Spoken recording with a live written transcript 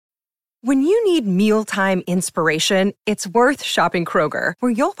When you need mealtime inspiration, it's worth shopping Kroger,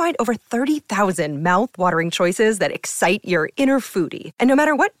 where you'll find over 30,000 mouth-watering choices that excite your inner foodie. And no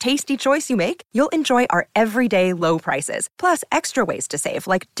matter what tasty choice you make, you'll enjoy our everyday low prices, plus extra ways to save,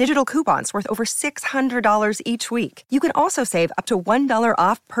 like digital coupons worth over $600 each week. You can also save up to $1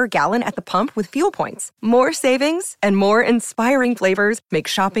 off per gallon at the pump with fuel points. More savings and more inspiring flavors make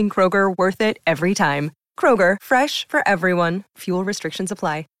shopping Kroger worth it every time. Kroger, fresh for everyone. Fuel restrictions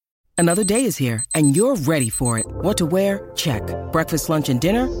apply. Another day is here, and you're ready for it. What to wear? Check. Breakfast, lunch, and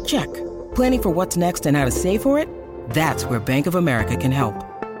dinner? Check. Planning for what's next and how to save for it? That's where Bank of America can help.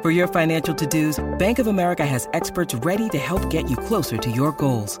 For your financial to-dos, Bank of America has experts ready to help get you closer to your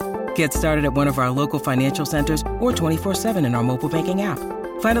goals. Get started at one of our local financial centers or 24/7 in our mobile banking app.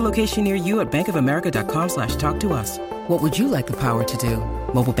 Find a location near you at bankofamerica.com/talktous. What would you like the power to do?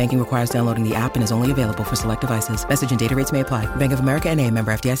 Mobile banking requires downloading the app and is only available for select devices. Message and data rates may apply. Bank of America N.A.,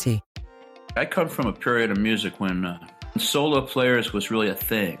 member FDIC. I come from a period of music when solo players was really a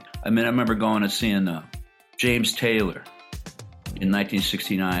thing. I mean, I remember going and seeing James Taylor in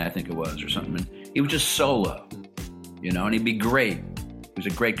 1969, I think it was, or something. And he was just solo, and he'd be great. He was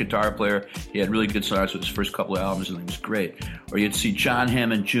a great guitar player. He had really good songs with his first couple of albums, and he was great. Or you'd see John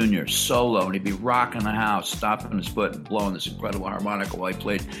Hammond Jr. solo, and he'd be rocking the house, stomping his foot and blowing this incredible harmonica while he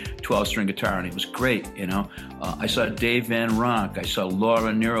played 12-string guitar, and he was great, I saw Dave Van Ronk. I saw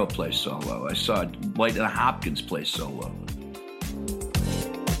Laura Nyro play solo. I saw White and Hopkins play solo.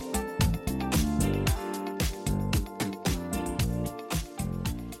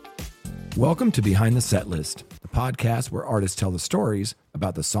 Welcome to Behind the Set List, the podcast where artists tell the stories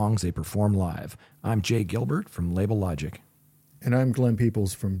about the songs they perform live. I'm Jay Gilbert from Label Logic. And I'm Glenn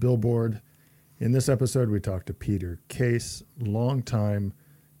Peoples from Billboard. In this episode, we talked to Peter Case, longtime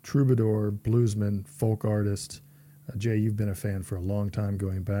troubadour, bluesman, folk artist. Jay, you've been a fan for a long time,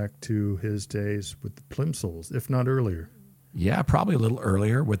 going back to his days with the Plimsouls, if not earlier. Yeah, probably a little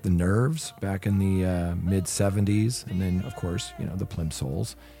earlier with the Nerves back in the mid-'70s. And then, of course, the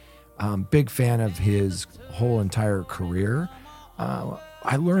Plimsouls. Big fan of his whole entire career.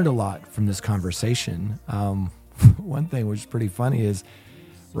 I learned a lot from this conversation. One thing which is pretty funny is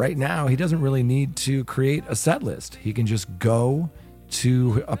right now he doesn't really need to create a set list. He can just go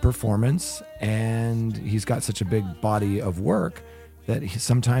to a performance, and he's got such a big body of work that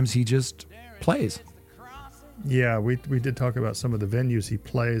sometimes he just plays. Yeah, we did talk about some of the venues he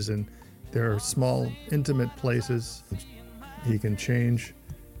plays, and there are small, intimate places. He can change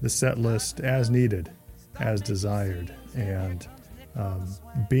the set list as needed, as desired. And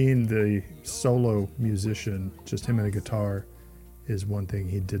being the solo musician, just him and a guitar, is one thing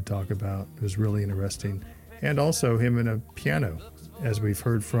he did talk about. It was really interesting. And also him and a piano, as we've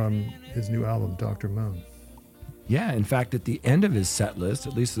heard from his new album, Dr. Moan. Yeah, in fact, at the end of his set list,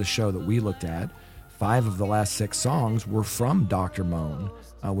 at least the show that we looked at, 5 of the last 6 songs were from Dr. Moan,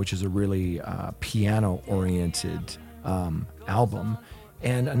 which is a really piano-oriented album.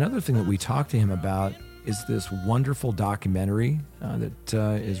 And another thing that we talked to him about is this wonderful documentary that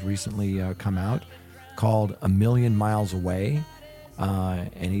is recently come out called A Million Miles Away.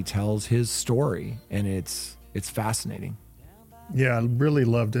 And he tells his story, and it's fascinating. Yeah, I really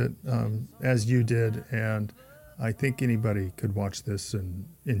loved it, as you did. And I think anybody could watch this and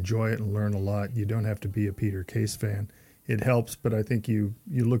enjoy it and learn a lot. You don't have to be a Peter Case fan. It helps, but I think you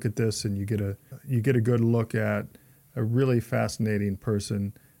look at this and you get a good look at a really fascinating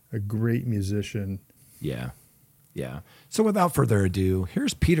person, a great musician. Yeah. So without further ado,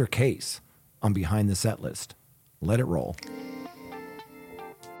 here's Peter Case on Behind the Set List. Let it roll.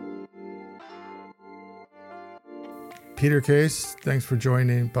 Peter Case, thanks for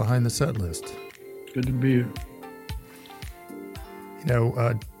joining Behind the Set List. Good to be here.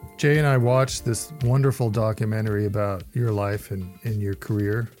 Jay and I watched this wonderful documentary about your life and your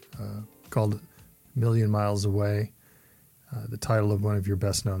career called A Million Miles Away. The title of one of your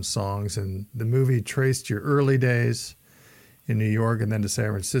best-known songs. And the movie traced your early days in New York and then to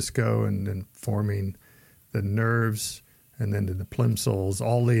San Francisco and then forming the Nerves and then to the Plimsouls,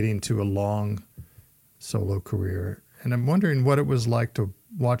 all leading to a long solo career. And I'm wondering what it was like to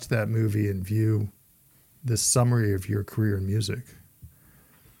watch that movie and view this summary of your career in music.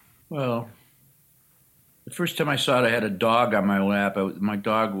 Well, the first time I saw it, I had a dog on my lap.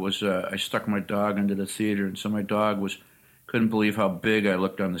 I stuck my dog into the theater, and so my dog couldn't believe how big I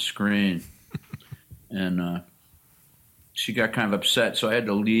looked on the screen. And she got kind of upset, so I had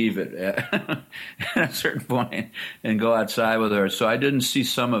to leave it at a certain point and go outside with her. So I didn't see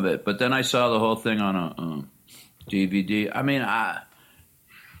some of it, but then I saw the whole thing on a DVD. I mean, I'm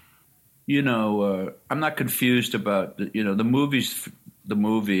not confused about the movies. the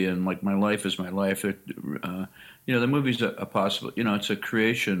movie and like my life is my life. The movie's a possible. It's a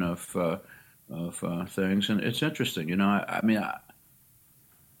creation of things, and it's interesting.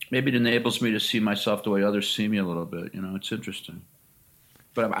 Maybe it enables me to see myself the way others see me a little bit. It's interesting.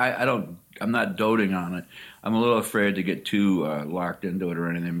 But I'm not doting on it. I'm a little afraid to get too locked into it or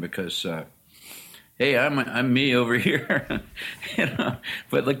anything because, hey, I'm me over here.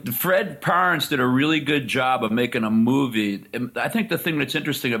 But like Fred Parnes did a really good job of making a movie. And I think the thing that's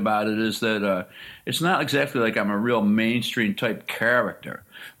interesting about it is that it's not exactly like I'm a real mainstream type character,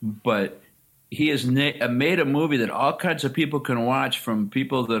 but he has made a movie that all kinds of people can watch, from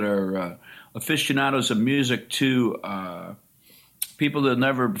people that are aficionados of music to people that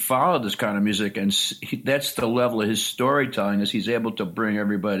never followed this kind of music, and that's the level of his storytelling, is he's able to bring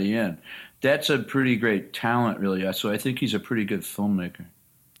everybody in. That's a pretty great talent, really. So I think he's a pretty good filmmaker.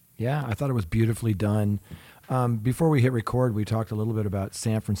 Yeah, I thought it was beautifully done. Before we hit record, we talked a little bit about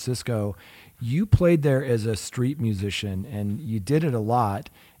San Francisco. You played there as a street musician, and you did it a lot.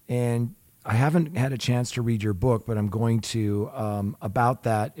 And I haven't had a chance to read your book, but I'm going to, about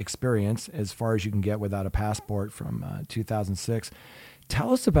that experience, as far as you can get without a passport, from 2006.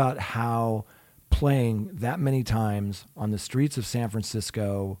 Tell us about how playing that many times on the streets of San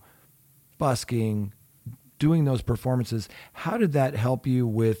Francisco, busking, doing those performances, how did that help you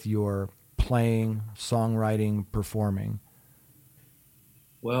with your playing, songwriting, performing?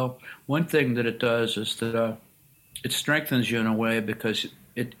 Well, one thing that it does is that it strengthens you in a way, because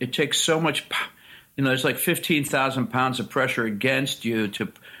it takes so much, there's like 15,000 pounds of pressure against you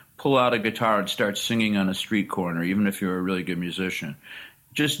to pull out a guitar and start singing on a street corner, even if you're a really good musician.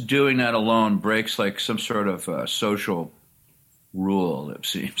 Just doing that alone breaks like some sort of social rule, it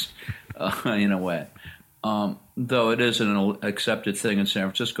seems, in a way. Though it is an accepted thing in San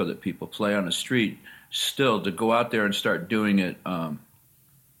Francisco that people play on the street, still, to go out there and start doing it,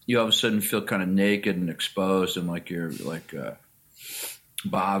 you all of a sudden feel kind of naked and exposed, and like you're like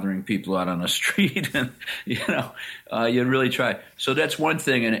bothering people out on the street, and you really try. So that's one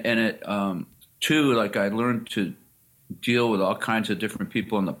thing, and it two, like I learned to deal with all kinds of different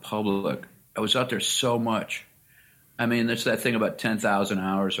people in the public. I was out there so much. I mean, that's that thing about 10,000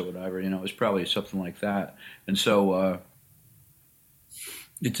 hours or whatever. It was probably something like that, and so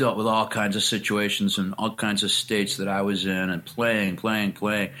it dealt with all kinds of situations and all kinds of states that I was in, and playing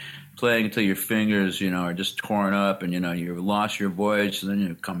until your fingers, are just torn up, and you lost your voice, and then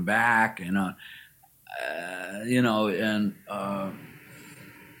you come back, and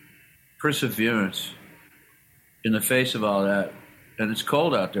perseverance in the face of all that. And it's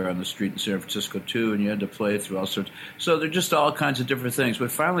cold out there on the street in San Francisco too, and you had to play through all sorts. So they're just all kinds of different things.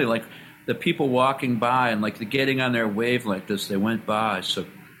 But finally, like the people walking by and like the getting on their wave like this, they went by so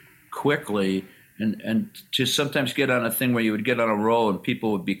quickly. And to sometimes get on a thing where you would get on a roll and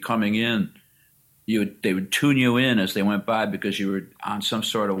people would be coming in, they would tune you in as they went by because you were on some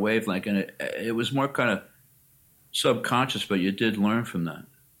sort of wavelength, and it was more kind of subconscious, but you did learn from that.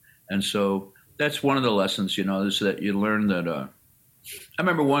 And so that's one of the lessons, is that you learn that. I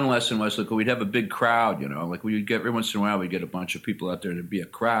remember one lesson was like we'd have a big crowd, like we would get every once in a while we'd get a bunch of people out there and it'd be a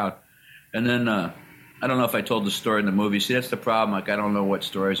crowd, and then I don't know if I told the story in the movie. See, that's the problem. Like I don't know what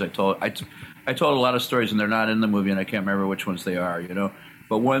stories I told. I told a lot of stories and they're not in the movie, and I can't remember which ones they are,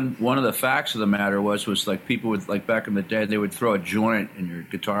 But one of the facts of the matter was like people would, like back in the day, they would throw a joint in your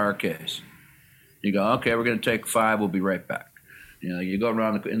guitar case. You go, okay, we're going to take 5. We'll be right back. You go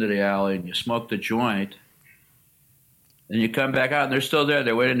around into the alley and you smoke the joint, and you come back out and they're still there.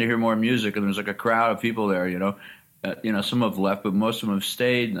 They're waiting to hear more music, and there's like a crowd of people there. Some have left, but most of them have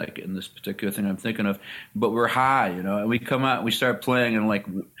stayed. Like in this particular thing I'm thinking of, but we're high, and we come out and we start playing, and like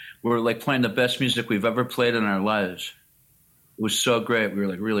we're like playing the best music we've ever played in our lives. It was so great. We were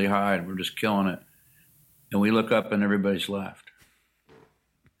like really high, and we're just killing it. And we look up, and everybody's left.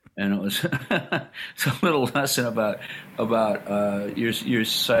 And it was it's a little lesson about your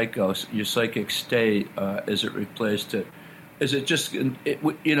psychic state as it replaced it. Is it just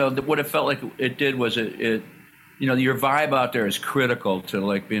what it felt like it did was it your vibe out there is critical to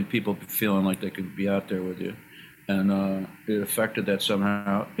like being people feeling like they could be out there with you, and it affected that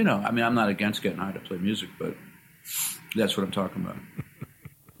somehow. I'm not against getting high to play music, but that's what I'm talking about.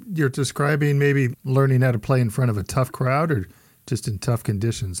 You're describing maybe learning how to play in front of a tough crowd, or just in tough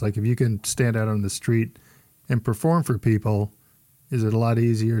conditions. Like if you can stand out on the street and perform for people, is it a lot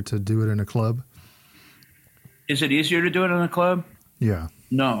easier to do it in a club? Is it easier to do it in a club? Yeah.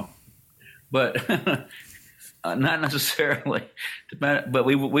 No, but not necessarily. But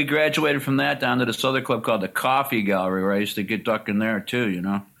we graduated from that down to this other club called the Coffee Gallery, where I used to get duck in there too,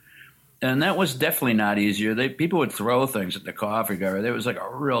 And that was definitely not easier. People would throw things at the coffee guy. There was like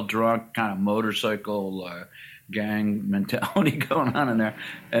a real drunk kind of motorcycle gang mentality going on in there.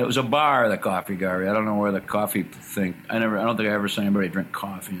 And it was a bar, the Coffee Gallery. I don't know where the coffee thing. I don't think I ever saw anybody drink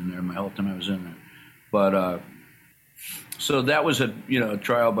coffee in there my whole time I was in there. But so that was a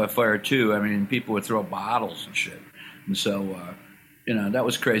trial by fire too. I mean, people would throw bottles and shit, and so that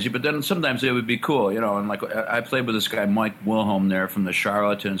was crazy. But then sometimes it would be cool, And like I played with this guy Mike Wilhelm there from the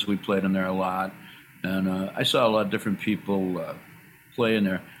Charlatans. We played in there a lot, and I saw a lot of different people play in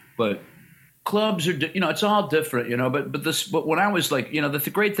there. But clubs are, it's all different, But when I was like, the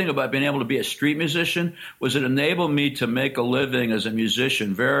great thing about being able to be a street musician was it enabled me to make a living as a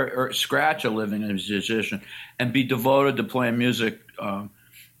musician, or scratch a living as a musician, and be devoted to playing music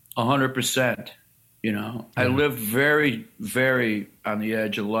 100%. I lived very, very on the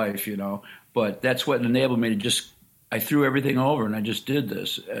edge of life, but that's what enabled me to I threw everything over and I just did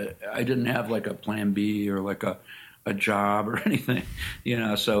this. I didn't have like a plan B or like a job or anything,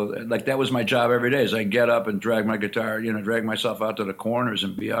 so like that was my job every day is I get up and drag my guitar, drag myself out to the corners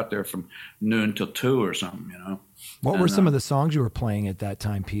and be out there from noon till 2 or something, What were some of the songs you were playing at that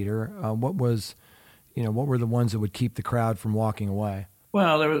time, Peter? What were the ones that would keep the crowd from walking away?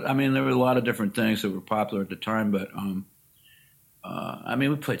 Well, there were a lot of different things that were popular at the time, but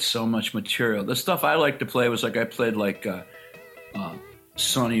we played so much material. The stuff I liked to play was like I played like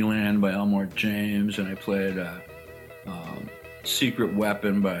Sunnyland by Elmore James, and I played Secret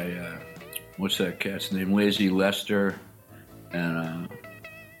Weapon by what's that cat's name? Lazy Lester, and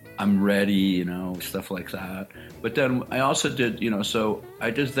I'm Ready, stuff like that. But then I also did, so I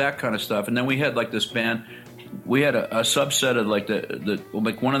did that kind of stuff, and then we had like this band. We had a subset of like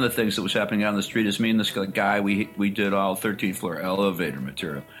like one of the things that was happening out on the street is me and this guy. We did all 13th floor elevator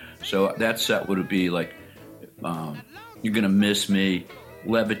material. So that set would be like, You're Gonna Miss Me,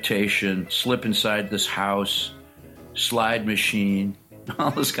 Levitation, Slip Inside This House, Slide Machine,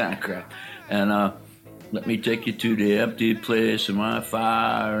 all this kind of crap. And Let Me Take You to the Empty Place of My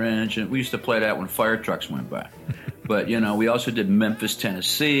Fire Engine. We used to play that when fire trucks went by. But, we also did Memphis,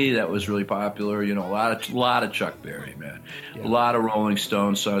 Tennessee. That was really popular. A lot of Chuck Berry, man. Yeah. A lot of Rolling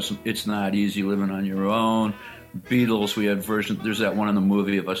Stones songs. It's Not Easy Living on Your Own. Beatles, we had versions. There's that one in the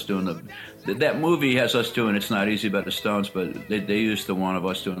movie of us doing that movie has us doing It's Not Easy by the Stones, but they used the one of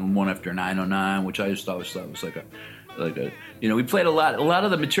us doing One After 909, which I just always thought was like a we played a lot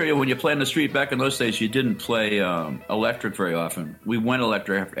of the material when you play on the street back in those days. You didn't play electric very often. We went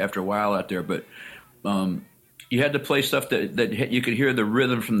electric after a while out there, but you had to play stuff that you could hear the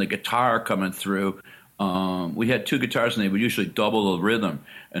rhythm from the guitar coming through. We had 2 guitars and they would usually double the rhythm,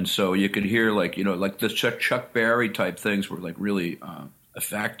 and so you could hear like the Chuck Berry type things were like really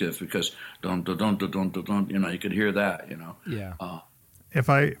effective because dun dun dun dun dun dun. You could hear that. Yeah. If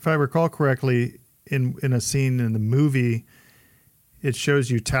I recall correctly, in a scene in the movie, it shows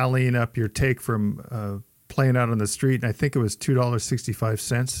you tallying up your take from playing out on the street, and I think it was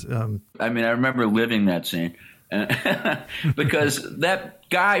 $2.65. I remember living that scene. Because that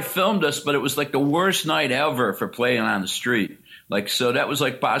guy filmed us, but it was like the worst night ever for playing on the street. Like, so that was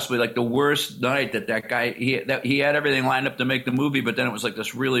like possibly like the worst night that guy, he had everything lined up to make the movie, but then it was like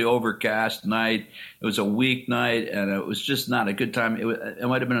this really overcast night. It was a weeknight and it was just not a good time. It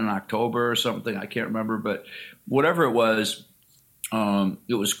might have been in October or something. I can't remember, but whatever it was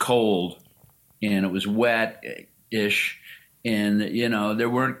cold and it was wet-ish. And, there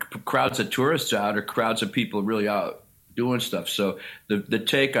weren't crowds of tourists out or crowds of people really out doing stuff. So the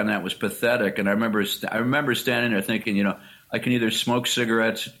take on that was pathetic. And I remember standing there thinking, I can either smoke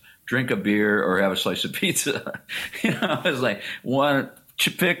cigarettes, drink a beer, or have a slice of pizza. It was like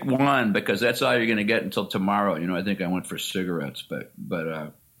pick one because that's all you're going to get until tomorrow. I think I went for cigarettes, but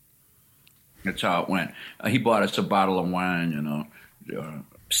that's how it went. He bought us a bottle of wine,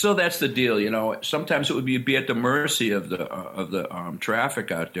 So that's the deal, Sometimes it would be at the mercy of the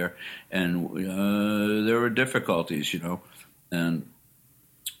traffic out there, and there were difficulties, and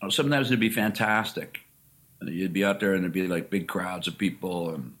sometimes it'd be fantastic. You'd be out there and there'd be like big crowds of people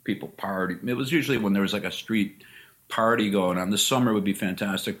and people party. It was usually when there was like a street party going on. The summer would be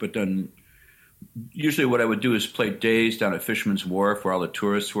fantastic, but then usually what I would do is play days down at Fisherman's Wharf where all the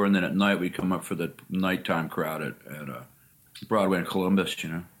tourists were, and then at night we'd come up for the nighttime crowd at Broadway in Columbus,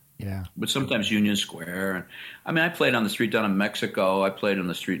 Yeah. But sometimes Union Square. I played on the street down in Mexico. I played on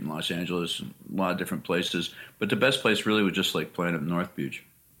the street in Los Angeles, a lot of different places. But the best place really was just like playing at North Beach.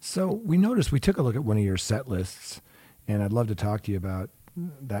 So we noticed, we took a look at one of your set lists, and I'd love to talk to you about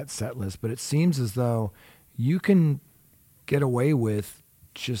that set list. But it seems as though you can get away with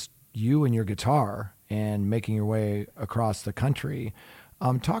just you and your guitar and making your way across the country.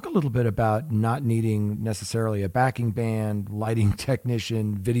 Talk a little bit about not needing necessarily a backing band, lighting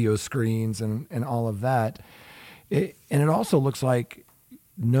technician, video screens, and all of that. And it also looks like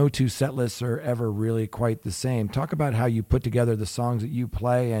no two set lists are ever really quite the same. Talk about how you put together the songs that you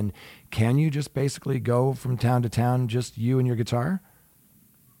play, and can you just basically go from town to town, just you and your guitar?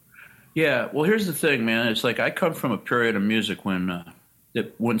 Yeah, well, here's the thing, man. It's like I come from a period of music when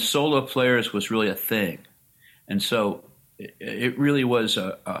solo players was really a thing. And so it really was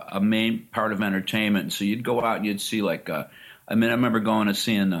a main part of entertainment. And so you'd go out and you'd see I remember going and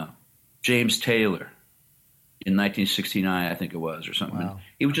seeing James Taylor in 1969, I think it was, or something. Wow.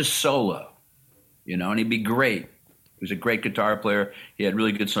 He was just solo, and he'd be great. He was a great guitar player. He had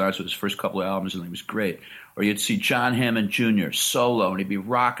really good songs with his first couple of albums, and he was great. Or you'd see John Hammond Jr. solo, and he'd be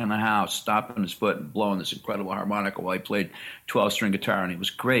rocking the house, stomping his foot and blowing this incredible harmonica while he played 12-string guitar, and he was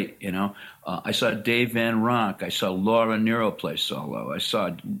great, I saw Dave Van Ronk. I saw Laura Nyro play solo. I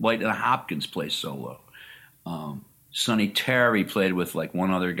saw White and Hopkins play solo. Sonny Terry played with one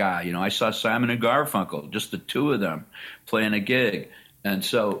other guy. I saw Simon and Garfunkel, just the two of them playing a gig. And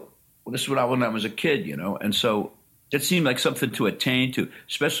so this is when I was a kid, and so it seemed like something to attain to,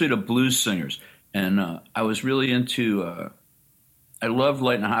 especially to blues singers. And I was really into, I loved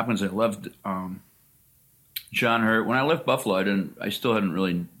Light and Hopkins. I loved John Hurt. When I left Buffalo, I still hadn't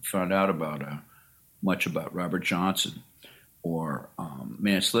really found out about much about Robert Johnson or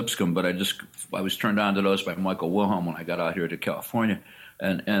Mance Lipscomb, but I was turned on to those by Michael Wilhelm when I got out here to California.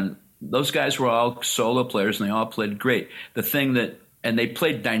 And those guys were all solo players, and they all played great. And they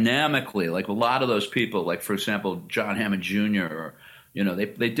played dynamically, like a lot of those people, like, for example, John Hammond Jr., or,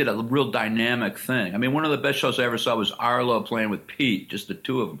 they did a real dynamic thing. I mean, one of the best shows I ever saw was Arlo playing with Pete, just the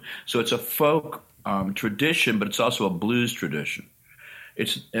two of them. So it's a folk tradition, but it's also a blues tradition.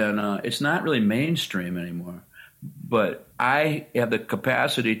 It's not really mainstream anymore, but I have the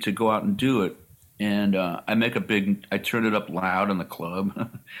capacity to go out and do it. And I turn it up loud in the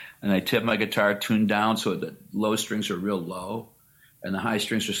club, and I tip my guitar tuned down so the low strings are real low, and the high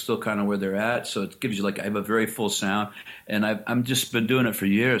strings are still kind of where they're at. So it gives you I have a very full sound, and I've just been doing it for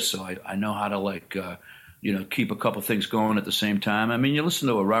years. So I know how to keep a couple things going at the same time. I mean, you listen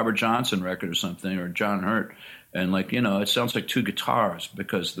to a Robert Johnson record or something, or John Hurt, and it sounds like two guitars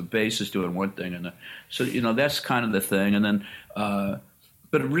because the bass is doing one thing, and so that's kind of the thing. And then,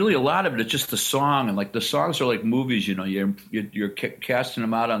 but really a lot of it is just the song, and the songs are like movies. You're casting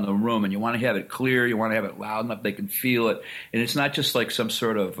them out on the room, and you want to have it clear, you want to have it loud enough they can feel it, and it's not just like some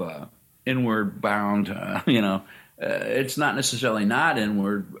sort of inward bound. It's not necessarily not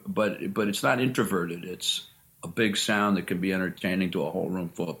inward, but it's not introverted. It's a big sound that can be entertaining to a whole room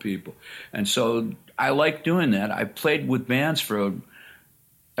full of people. And so I like doing that. I played in bands before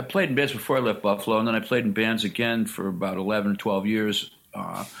I left Buffalo, and then I played in bands again for about 11 or 12 years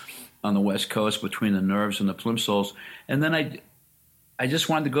on the West Coast between the Nerves and the Plimsouls. And then I just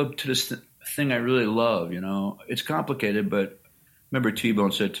wanted to go to this thing I really love. It's complicated, but remember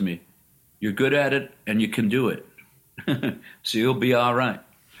T-Bone said to me, "You're good at it and you can do it. So you'll be all right."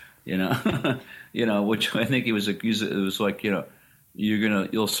 Which I think it was like,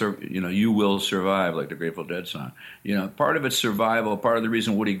 you will survive, like the Grateful Dead song. Part of it's survival. Part of the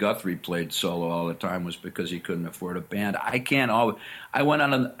reason Woody Guthrie played solo all the time was because he couldn't afford a band. I went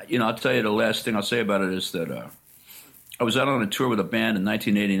on, I'll tell you the last thing I'll say about it is that I was out on a tour with a band in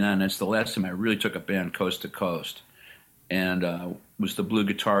 1989. That's the last time I really took a band coast to coast. And it was the Blue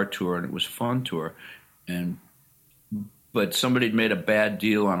Guitar Tour, and it was a fun tour. But somebody had made a bad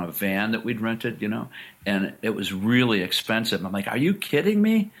deal on a van that we'd rented, and it was really expensive. I'm like, are you kidding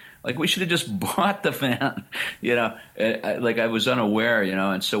me? We should have just bought the van, I was unaware,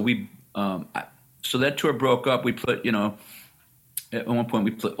 and so so that tour broke up. We put, at one point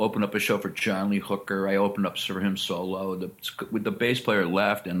we opened up a show for John Lee Hooker. I opened up for him solo. The bass player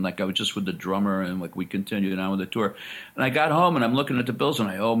left, and I was just with the drummer, and we continued on with the tour. And I got home, and I'm looking at the bills, and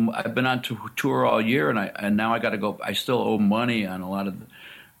I've been on tour all year, and now I got to go. I still owe money on a lot of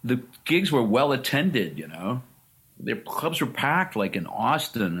the gigs. Were well attended, The clubs were packed, like in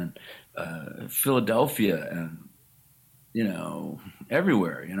Austin and Philadelphia, and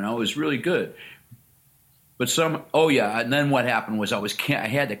everywhere. It was really good. But and then what happened was I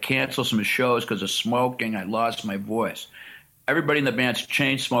had to cancel some shows because of smoking. I lost my voice. Everybody in the band's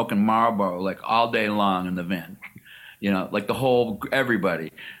chain smoking Marlboro all day long in the van,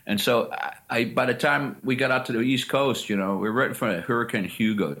 everybody. And so by the time we got out to the East Coast, we were right in front of Hurricane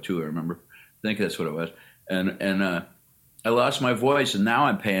Hugo too. I remember, I think that's what it was. And I lost my voice, and now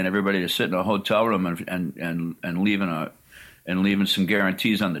I'm paying everybody to sit in a hotel room and leaving some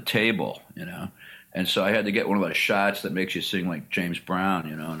guarantees on the table, And so I had to get one of those shots that makes you sing like James Brown,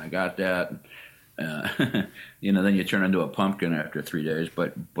 you know, and I got that. You know, then you turn into a pumpkin after 3 days.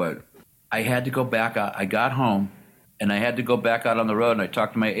 But I had to go back out. I got home, and I had to go back out on the road, and I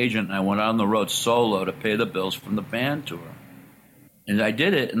talked to my agent, and I went out on the road solo to pay the bills from the band tour. And I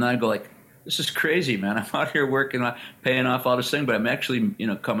did it, and then I go like, this is crazy, man. I'm out here working, paying off all this thing, but I'm actually, you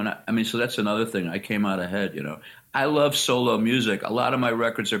know, coming out. I mean, so that's another thing. I came out ahead, you know. I love solo music. A lot of my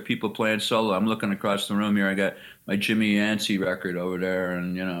records are people playing solo. I'm looking across the room here. I got my Jimmy Yancey record over there,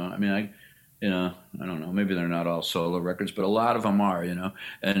 and, you know, I mean, I don't know. Maybe they're not all solo records, but a lot of them are, you know,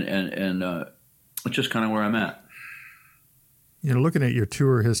 and it's just kind of where I'm at. You know, looking at your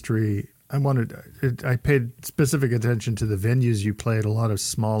tour history, I paid specific attention to the venues you played, a lot of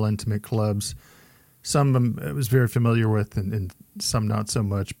small, intimate clubs. Some of them I was very familiar with and some not so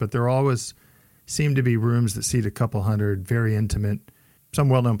much, but there always seemed to be rooms that seat a couple hundred, very intimate. Some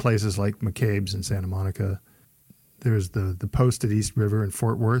well-known places like McCabe's in Santa Monica. There's the Post at East River in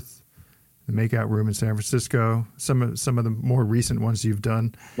Fort Worth, the Makeout Room in San Francisco, some of the more recent ones you've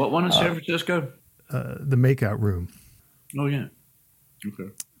done. What one in San Francisco? The Makeout Room. Oh, yeah. Okay.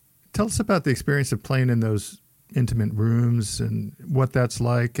 Tell us about the experience of playing in those intimate rooms and what that's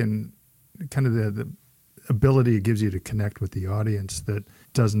like and kind of the ability it gives you to connect with the audience that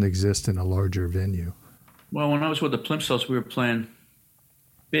doesn't exist in a larger venue. Well, when I was with the Plimsouls, we were playing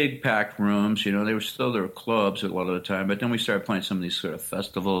big packed rooms. You know, there were clubs a lot of the time, but then we started playing some of these sort of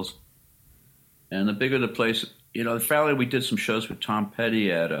festivals. And the bigger the place, you know, finally we did some shows with Tom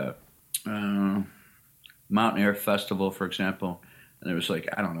Petty at a Mountain Air Festival, for example. And there was like,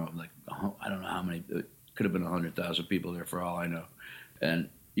 I don't know how many, it could have been 100,000 people there for all I know. And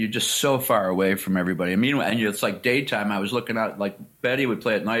you're just so far away from everybody. I mean, and it's like daytime. I was looking out, like Betty would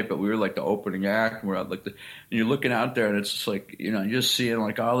play at night, but we were like the opening act. And we're out like and you're looking out there, and it's just like, you know, you're just seeing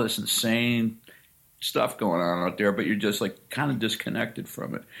like all this insane stuff going on out there, but you're just like kind of disconnected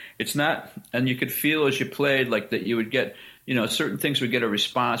from it. It's not, and you could feel as you played like that you would get, you know, certain things would get a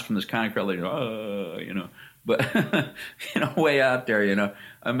response from this kind of crowd, like, you know. But, you know, way out there, you know.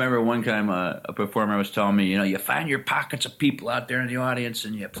 I remember one time a performer was telling me, you know, you find your pockets of people out there in the audience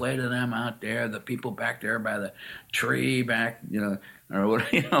and you play to them out there, the people back there by the tree back, you know, or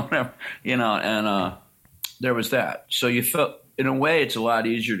whatever, whatever, and there was that. So you felt, in a way, it's a lot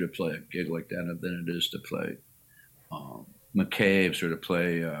easier to play a gig like that than it is to play McCabe's or to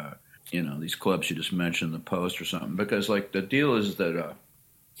play, you know, these clubs you just mentioned, the Post or something. Because, like, the deal is that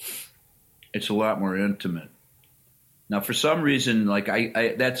it's a lot more intimate. Now, for some reason, like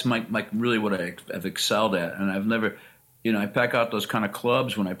I that's my really what I've excelled at, and I've never, you know, I pack out those kind of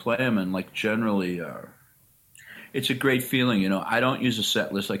clubs when I play them, and like generally, it's a great feeling. You know, I don't use a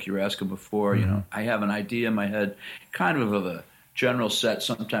set list like you were asking before. Mm-hmm. You know, I have an idea in my head, kind of a general set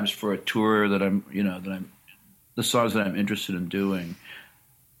sometimes for a tour that I'm the songs that I'm interested in doing.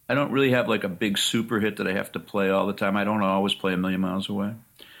 I don't really have like a big super hit that I have to play all the time. I don't always play A Million Miles Away.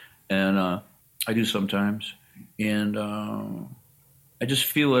 And I do sometimes. And I just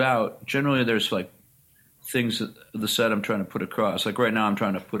feel it out. Generally, there's like things that the set I'm trying to put across. Like right now, I'm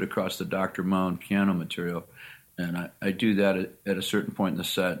trying to put across the Dr. Moan piano material. And I do that at a certain point in the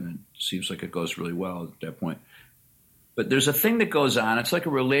set, and it seems like it goes really well at that point. But there's a thing that goes on. It's like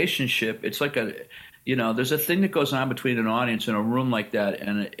a relationship. It's like there's a thing that goes on between an audience in a room like that,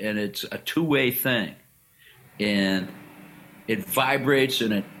 and it's a two-way thing. And it vibrates,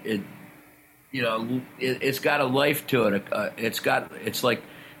 and it's got a life to it. It's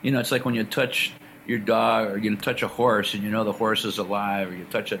like when you touch your dog, or you touch a horse, and you know the horse is alive, or you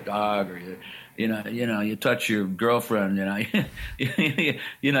touch a dog, or you touch your girlfriend.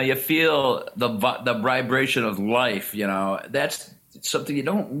 You feel the vibration of life. You know, that's something you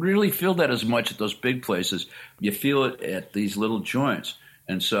don't really feel that as much at those big places. You feel it at these little joints,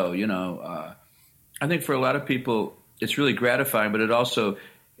 and so I think for a lot of people, it's really gratifying, but it also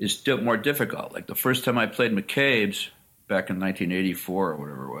is still more difficult. Like the first time I played McCabe's back in 1984 or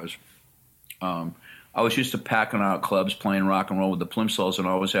whatever it was, I was used to packing out clubs, playing rock and roll with the Plimsouls, and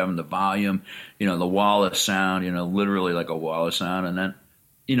always having the volume, the wall of sound, literally like a wall of sound. And then,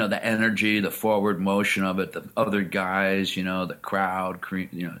 the energy, the forward motion of it, the other guys, the crowd,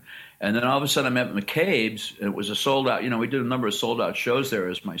 And then all of a sudden I met McCabe's, and it was a sold out, we did a number of sold out shows there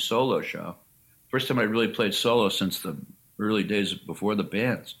as my solo show. First time I really played solo since the early days before the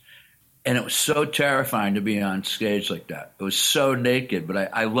bands. And it was so terrifying to be on stage like that. It was so naked, but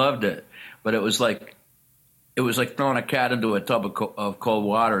I loved it. But it was like throwing a cat into a tub of cold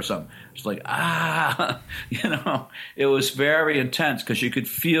water or something. It's like, it was very intense because you could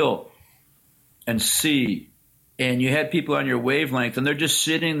feel and see and you had people on your wavelength, and they're just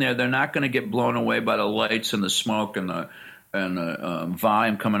sitting there. They're not going to get blown away by the lights and the smoke and the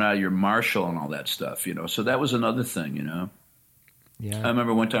volume coming out of your Marshall and all that stuff, you know. So that was another thing, you know. Yeah. I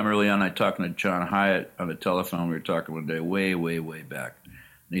remember one time early on, I talking to John Hyatt on the telephone. We were talking one day, way, way, way back.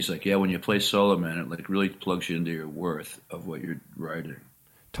 And he's like, yeah, when you play solo, man, it like really plugs you into your worth of what you're writing.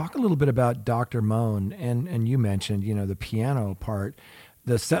 Talk a little bit about Dr. Moan, and you mentioned, you know, the piano part.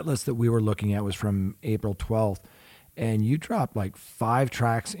 The set list that we were looking at was from April 12th, and you dropped like 5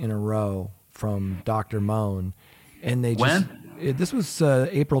 tracks in a row from Dr. Moan. And they just, this was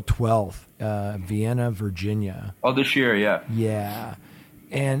April 12th, Vienna, Virginia. Oh, this year, yeah. Yeah.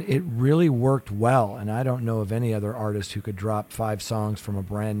 And it really worked well. And I don't know of any other artist who could drop 5 songs from a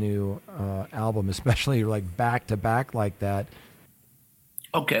brand new album, especially like back to back like that.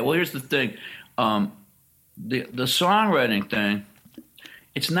 Okay, well, here's the thing. The songwriting thing,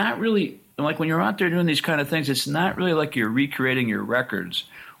 it's not really, like when you're out there doing these kind of things, it's not really like you're recreating your records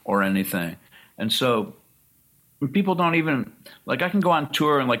or anything. And so people don't even, like I can go on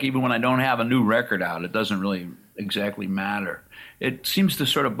tour and like even when I don't have a new record out, it doesn't really exactly matter. It seems to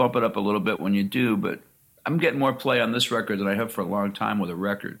sort of bump it up a little bit when you do, but I'm getting more play on this record than I have for a long time with a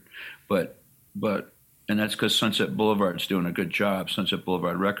record. But and that's because Sunset Boulevard's doing a good job, Sunset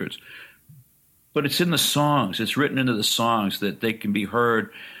Boulevard Records. But it's in the songs. It's written into the songs that they can be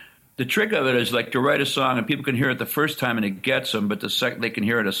heard. The trick of it is like to write a song and people can hear it the first time and it gets them, but they can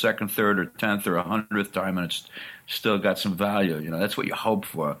hear it a second, third, or 10th, or 100th time and it's still got some value. You know, that's what you hope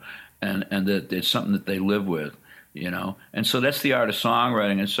for, and that it's something that they live with. You know, and so that's the art of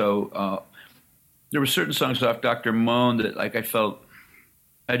songwriting. And so there were certain songs off Dr. Moan that like I felt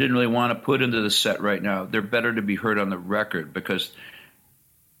I didn't really want to put into the set right now. They're better to be heard on the record because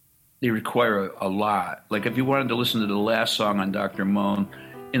they require a lot. Like if you wanted to listen to the last song on Dr. Moan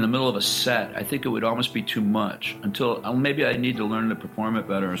in the middle of a set, I think it would almost be too much until maybe I need to learn to perform it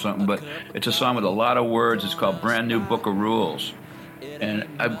better or something. But it's a song with a lot of words. It's called Brand New Book of Rules. And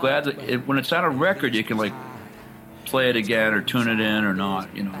I'm glad that when it's on a record, you can like play it again or tune it in or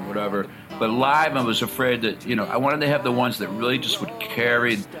not, you know, whatever. But live, I was afraid that, you know, I wanted to have the ones that really just would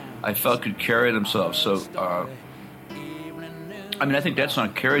I felt could carry themselves. So, I mean, I think that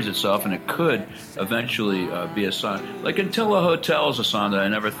song carries itself, and it could eventually be a song. Like Until a Hotel is a song that I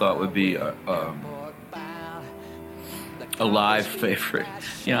never thought would be a live favorite.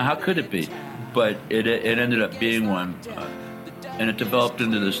 You know, how could it be? But it ended up being one, and it developed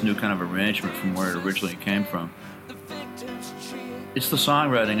into this new kind of arrangement from where it originally came from. It's the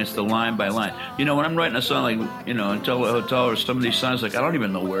songwriting, it's the line by line. You know, when I'm writing a song like, you know, Until a Hotel or some of these songs, like I don't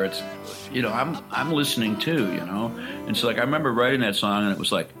even know where it's, you know, I'm listening too, you know. And so like I remember writing that song and it was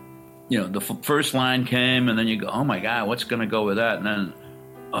like, you know, the first line came and then you go, oh my God, what's going to go with that? And then,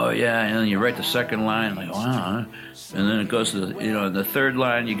 oh yeah, and then you write the second line, like, wow. And then it goes to the, you know, the third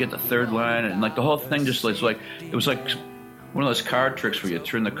line, you get the third line, and like the whole thing just was like one of those card tricks where you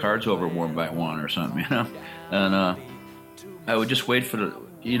turn the cards over one by one or something, you know. And I would just wait for the,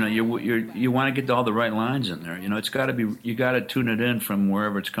 you know, you want to get all the right lines in there. You know, it's got to be, you got to tune it in from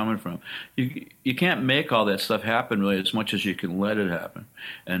wherever it's coming from. You can't make all that stuff happen really as much as you can let it happen,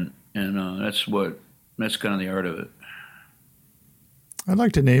 and that's kind of the art of it. I'd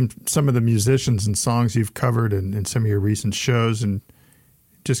like to name some of the musicians and songs you've covered in some of your recent shows, and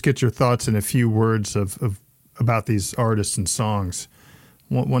just get your thoughts in a few words of about these artists and songs.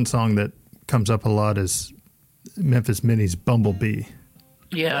 One song that comes up a lot is Memphis Minnie's Bumblebee.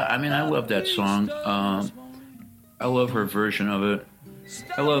 Yeah, I mean, I love that song. I love her version of it.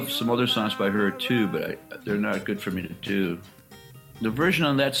 I love some other songs by her too, but they're not good for me to do. The version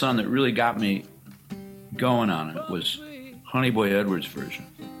of that song that really got me going on it was Honey Boy Edwards' version.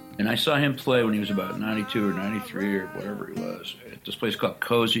 And I saw him play when he was about 92 or 93 or whatever he was at this place called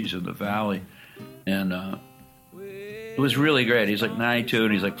Cozy's in the Valley. And it was really great. He's like 92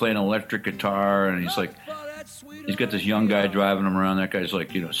 and he's like playing electric guitar and he's got this young guy driving him around. That guy's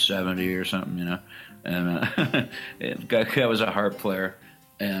like, you know, 70 or something, you know. And the guy was a harp player.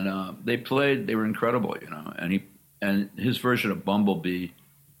 And they were incredible, you know. And his version of Bumblebee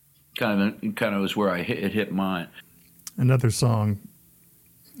kind of was where it hit mine. Another song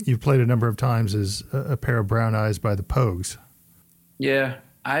you've played a number of times is A Pair of Brown Eyes by the Pogues. Yeah,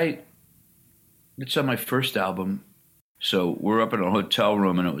 it's on my first album. So we're up in a hotel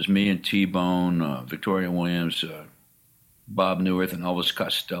room, and it was me and T-Bone, Victoria Williams, Bob Newirth, and Elvis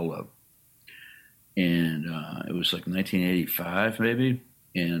Costello. And it was like 1985, maybe.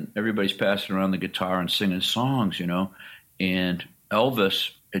 And everybody's passing around the guitar and singing songs, you know. And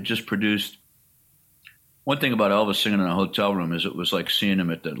Elvis had just produced. One thing about Elvis singing in a hotel room is it was like seeing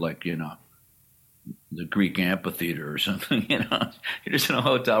him at the, like, you know, the Greek amphitheater or something, you know. You're just in a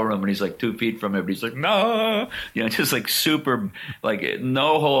hotel room and he's like 2 feet from it, but he's like, no, you know, just like super, like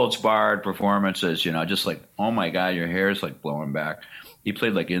no holds barred performances, you know, just like, oh my God, your hair is like blowing back. He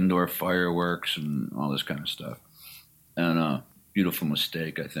played like indoor fireworks and all this kind of stuff. And Beautiful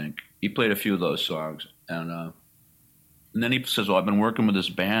Mistake, I think. He played a few of those songs. And then he says, well, I've been working with this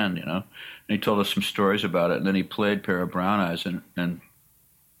band, you know. And he told us some stories about it. And then he played Pair of Brown Eyes. And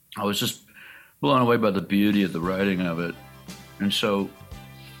I was just blown away by the beauty of the writing of it. And so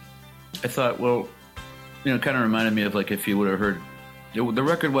I thought, well, you know, it kind of reminded me of like if you would have heard, the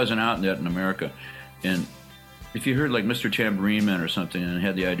record wasn't out yet in America. And if you heard like Mr. Tambourine Man or something and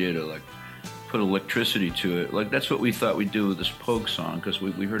had the idea to like put electricity to it, like that's what we thought we'd do with this Pogue song, because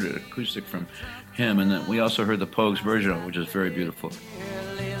we heard it acoustic from him. And then we also heard the Pogues version of it, which is very beautiful.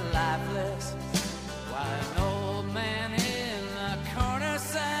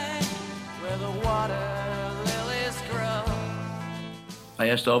 I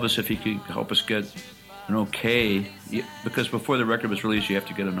asked Elvis if he could help us get an okay, because before the record was released, you have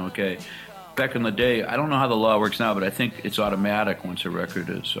to get an okay. Back in the day, I don't know how the law works now, but I think it's automatic once a record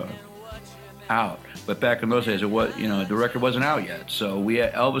is out. But back in those days, it was, you know, the record wasn't out yet. So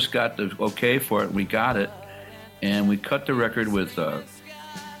Elvis got the okay for it. We got it, and we cut the record with.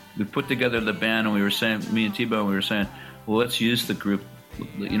 We put together the band, and we were saying, me and T-Bone, we were saying, well, let's use the group.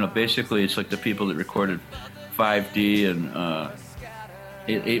 You know, basically, it's like the people that recorded 5D and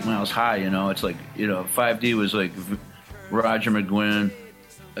 8 Miles High. You know, it's like, you know, 5D was like Roger McGuinn.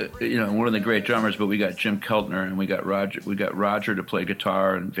 You know, one of the great drummers, but we got Jim Keltner and we got Roger to play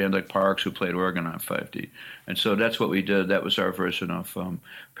guitar, and Van Dyke Parks, who played organ on 5D. And so that's what we did. That was our version of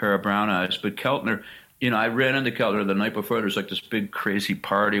Pair of Brown Eyes. But Keltner, you know, I ran into Keltner the night before. There was like this big crazy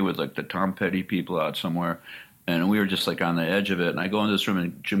party with like the Tom Petty people out somewhere, and we were just like on the edge of it. And I go into this room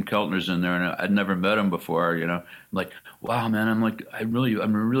and Jim Keltner's in there, and I'd never met him before. You know, I'm like, wow, man, I'm a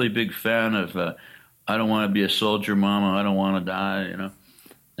really big fan of I Don't Want to Be a Soldier, Mama, I Don't Want to Die. You know.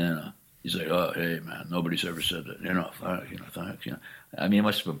 And he's like, oh, hey, man, nobody's ever said that. You know, thanks. You know. I mean, he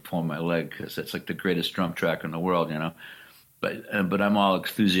must have been pulling my leg, because it's like the greatest drum track in the world, you know. But I'm all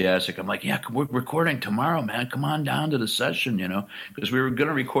enthusiastic. I'm like, yeah, we're recording tomorrow, man. Come on down to the session, you know, because we were going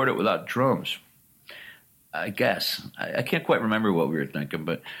to record it without drums, I guess. I can't quite remember what we were thinking,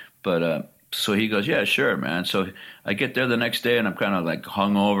 but so he goes, yeah, sure, man. So I get there the next day, and I'm kind of like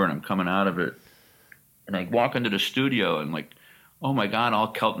hungover, and I'm coming out of it. And I walk into the studio, and like, oh my God,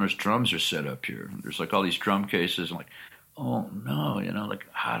 all Keltner's drums are set up here. There's like all these drum cases. I'm like, oh no, you know, like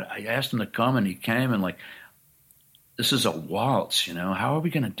I asked him to come, and he came, and like, this is a waltz, you know, how are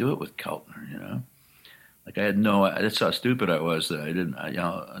we going to do it with Keltner, you know? Like that's how stupid I was that I didn't, you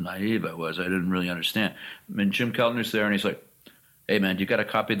know, naive I was. I didn't really understand. I mean, Jim Keltner's there, and he's like, hey man, you got a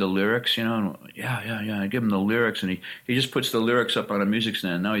copy of the lyrics, you know? And yeah. I give him the lyrics, and he just puts the lyrics up on a music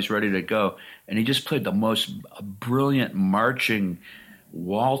stand. Now he's ready to go. And he just played the most brilliant marching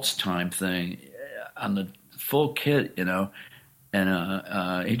waltz time thing on the full kit, you know?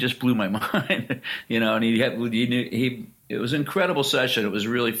 And he just blew my mind, you know, and it was an incredible session. It was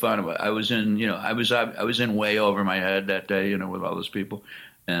really fun. I was in way over my head that day, you know, with all those people.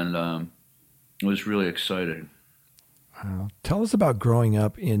 And it was really exciting. Tell us about growing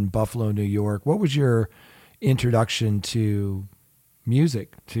up in Buffalo, New York. What was your introduction to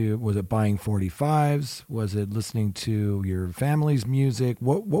music? Was it buying 45s? Was it listening to your family's music?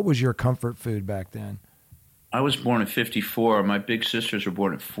 What was your comfort food back then? I was born in 54. My big sisters were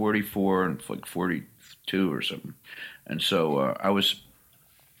born at 44 and like 42 or something. And so there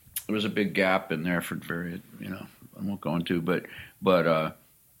was a big gap in there for very, you know, I won't go into, but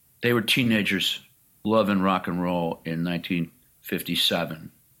they were teenagers loving rock and roll in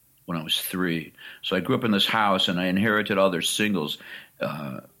 1957 when I was 3. So I grew up in this house, and I inherited all their singles.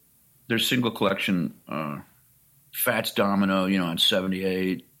 Their single collection, Fats Domino, you know, on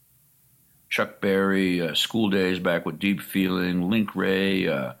 78, Chuck Berry, School Days back with Deep Feeling, Link Ray,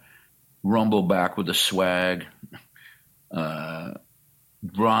 Rumble back with the Swag,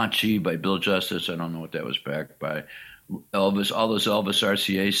 Raunchy by Bill Justice. I don't know what that was backed by. Elvis, all those Elvis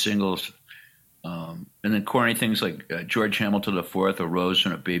RCA singles. And then corny things like George Hamilton IV, A Rose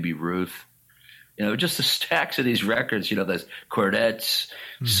and a Baby Ruth. You know, just the stacks of these records, you know, the Cordettes,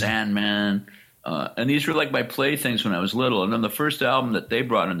 Sandman. And these were like my playthings when I was little. And then the first album that they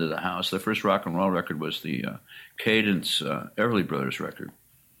brought into the house, the first rock and roll record, was the Cadence Everly Brothers record.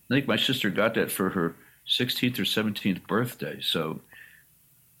 I think my sister got that for her 16th or 17th birthday. So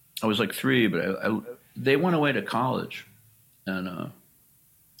I was like 3, but they went away to college. And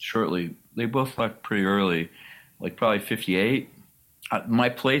shortly, they both left pretty early, like probably 58 my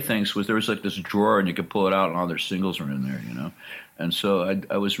playthings was there was like this drawer and you could pull it out and all their singles were in there, you know. And so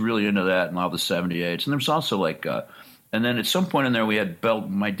I was really into that and all the 78s. And there was also like, and then at some point in there we had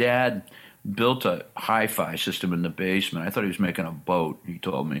my dad built a hi-fi system in the basement. I thought he was making a boat, he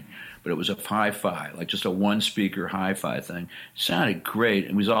told me, but it was a hi-fi, like just a one-speaker hi-fi thing. Sounded great.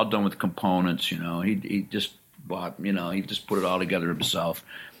 It was all done with components, you know. He just bought, you know, he just put it all together himself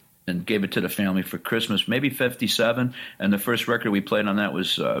and gave it to the family for Christmas, maybe 57. And the first record we played on that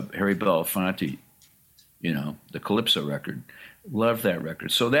was Harry Belafonte, you know, the Calypso record. Loved that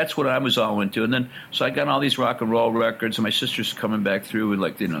record. So that's what I was all into. And then, so I got all these rock and roll records, and my sister's coming back through with,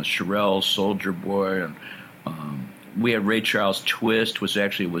 like, you know, Shirelle, Soldier Boy, and we had Ray Charles Twist, was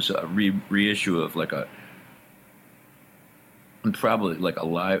a reissue of like probably like a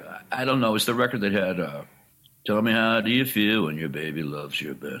live, I don't know, it was the record that had Tell Me How Do You Feel When Your Baby Loves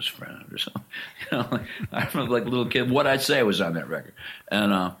Your Best Friend or something. You know, like, I remember like a little kid, What I'd Say was on that record.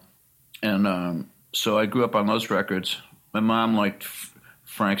 And so I grew up on those records. My mom liked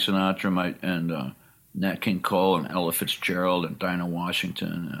Frank Sinatra and Nat King Cole and Ella Fitzgerald and Dinah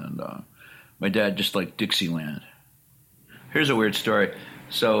Washington. And my dad just liked Dixieland. Here's a weird story.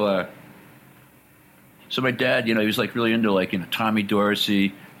 So my dad, you know, he was like really into like, you know, Tommy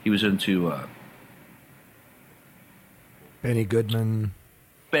Dorsey. He was into Benny Goodman,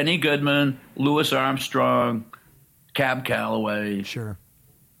 Louis Armstrong, Cab Calloway. Sure.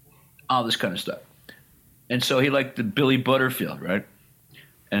 All this kind of stuff. And so he liked the Billy Butterfield, right?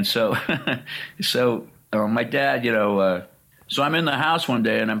 And so, my dad, you know, so I'm in the house one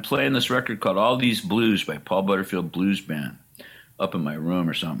day and I'm playing this record called All These Blues by Paul Butterfield Blues Band up in my room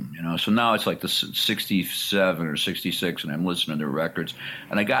or something, you know. So now it's like the 67 or 66 and I'm listening to records.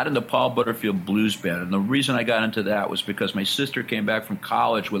 And I got into Paul Butterfield Blues Band. And the reason I got into that was because my sister came back from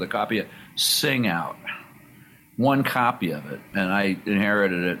college with a copy of Sing Out. One copy of it, and I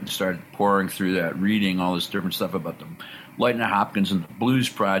inherited it and started pouring through that, reading all this different stuff about the Lightning Hopkins and the Blues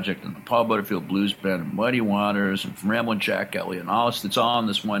Project and the Paul Butterfield Blues Band and Muddy Waters and Ramblin' Jack Elliott and all this. It's all in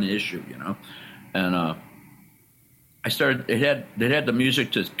this one issue, you know. And I started. It had the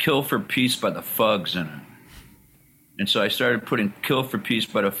music to "Kill for Peace" by the Fugs in it, and so I started putting "Kill for Peace"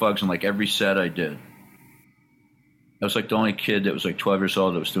 by the Fugs in like every set I did. I was like the only kid that was like 12 years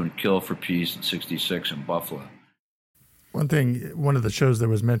old that was doing "Kill for Peace" in '66 in Buffalo. One of the shows that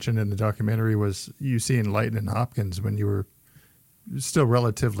was mentioned in the documentary was you seeing Lightning Hopkins when you were still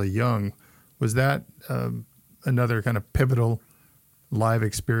relatively young. Was that another kind of pivotal live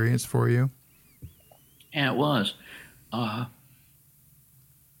experience for you? Yeah, it was.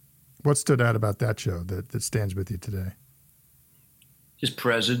 What stood out about that show that stands with you today? His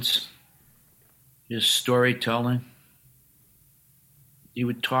presence, his storytelling.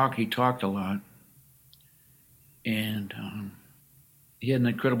 He talked a lot. And he had an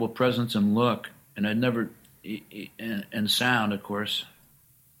incredible presence and look, and and sound, of course.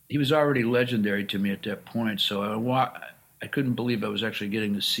 He was already legendary to me at that point, so I couldn't believe I was actually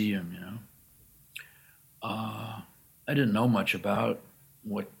getting to see him, you know. I didn't know much about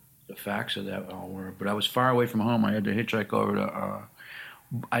what the facts of that all were, but I was far away from home. I had to hitchhike over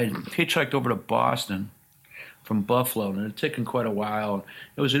to Boston from Buffalo, and it had taken quite a while.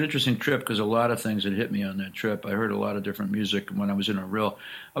 It was an interesting trip because a lot of things had hit me on that trip. I heard a lot of different music when I was kind of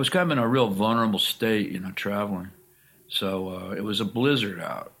in a real vulnerable state, you know, traveling. So it was a blizzard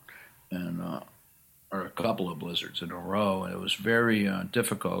out, and or a couple of blizzards in a row, and it was very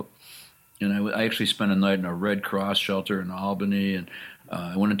difficult. And I actually spent a night in a Red Cross shelter in Albany, and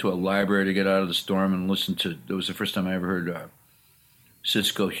I went into a library to get out of the storm and listened to. It was the first time I ever heard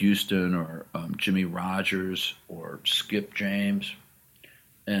Cisco Houston or Jimmy Rogers or Skip James.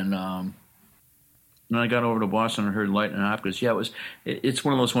 And when I got over to Boston and heard Lightning Hopkins, yeah, it's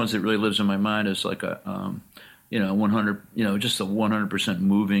one of those ones that really lives in my mind. It's like a 100, you know, just a 100%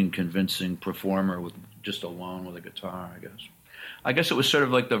 moving, convincing performer with just alone with a guitar, I guess it was sort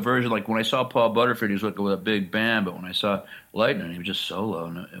of like the version, like when I saw Paul Butterfield, he was looking with a big band, but when I saw Lightning, he was just solo,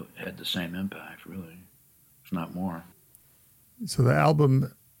 and it had the same impact, really, if not more. So the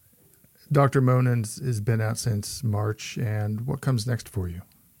album, Dr. Monans, has been out since March, and what comes next for you?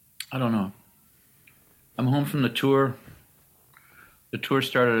 I don't know. I'm home from the tour. The tour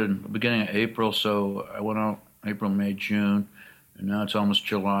started in the beginning of April, so I went out April, May, June, and now it's almost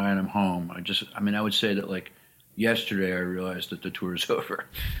July, and I'm home. I would say that, like, yesterday I realized that the tour is over,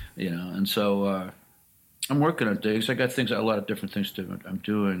 you know, and so I'm working on things. I got a lot of different things I'm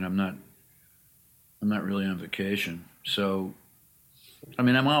doing. I'm not really on vacation, so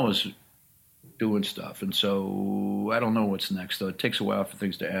I'm always doing stuff, and so I don't know what's next. Though it takes a while for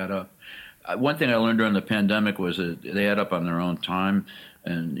things to add up. One thing I learned during the pandemic was that they add up on their own time,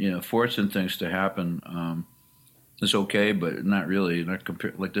 and forcing things to happen is okay, but not really. Not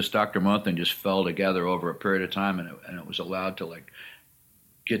like this Dr. Mo thing just fell together over a period of time, and it was allowed to like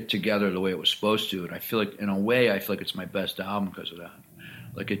get together the way it was supposed to. And I feel like, in a way, I feel like it's my best album because of that.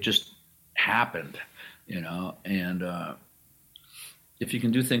 Like it just happened, and if you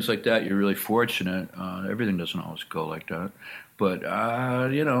can do things like that, you're really fortunate. Everything doesn't always go like that. But,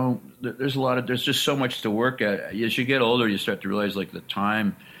 there's just so much to work at. As you get older, you start to realize like the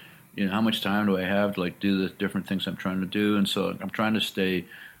time, how much time do I have to like do the different things I'm trying to do? And so I'm trying to stay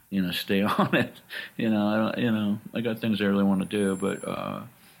on it. I got things I really want to do, but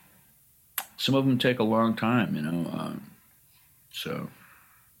some of them take a long time, so.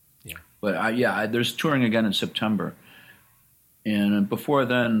 Yeah. But there's touring again in September. And before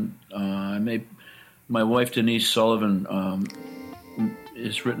then, my wife, Denise Sullivan,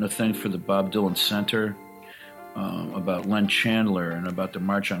 has written a thing for the Bob Dylan Center about Len Chandler and about the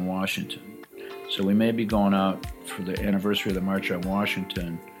March on Washington. So we may be going out for the anniversary of the March on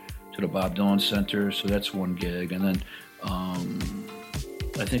Washington to the Bob Dylan Center. So that's one gig. And then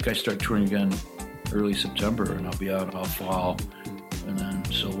I think I start touring again early September, and I'll be out all fall. And then,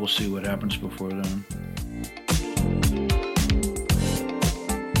 so we'll see what happens before then.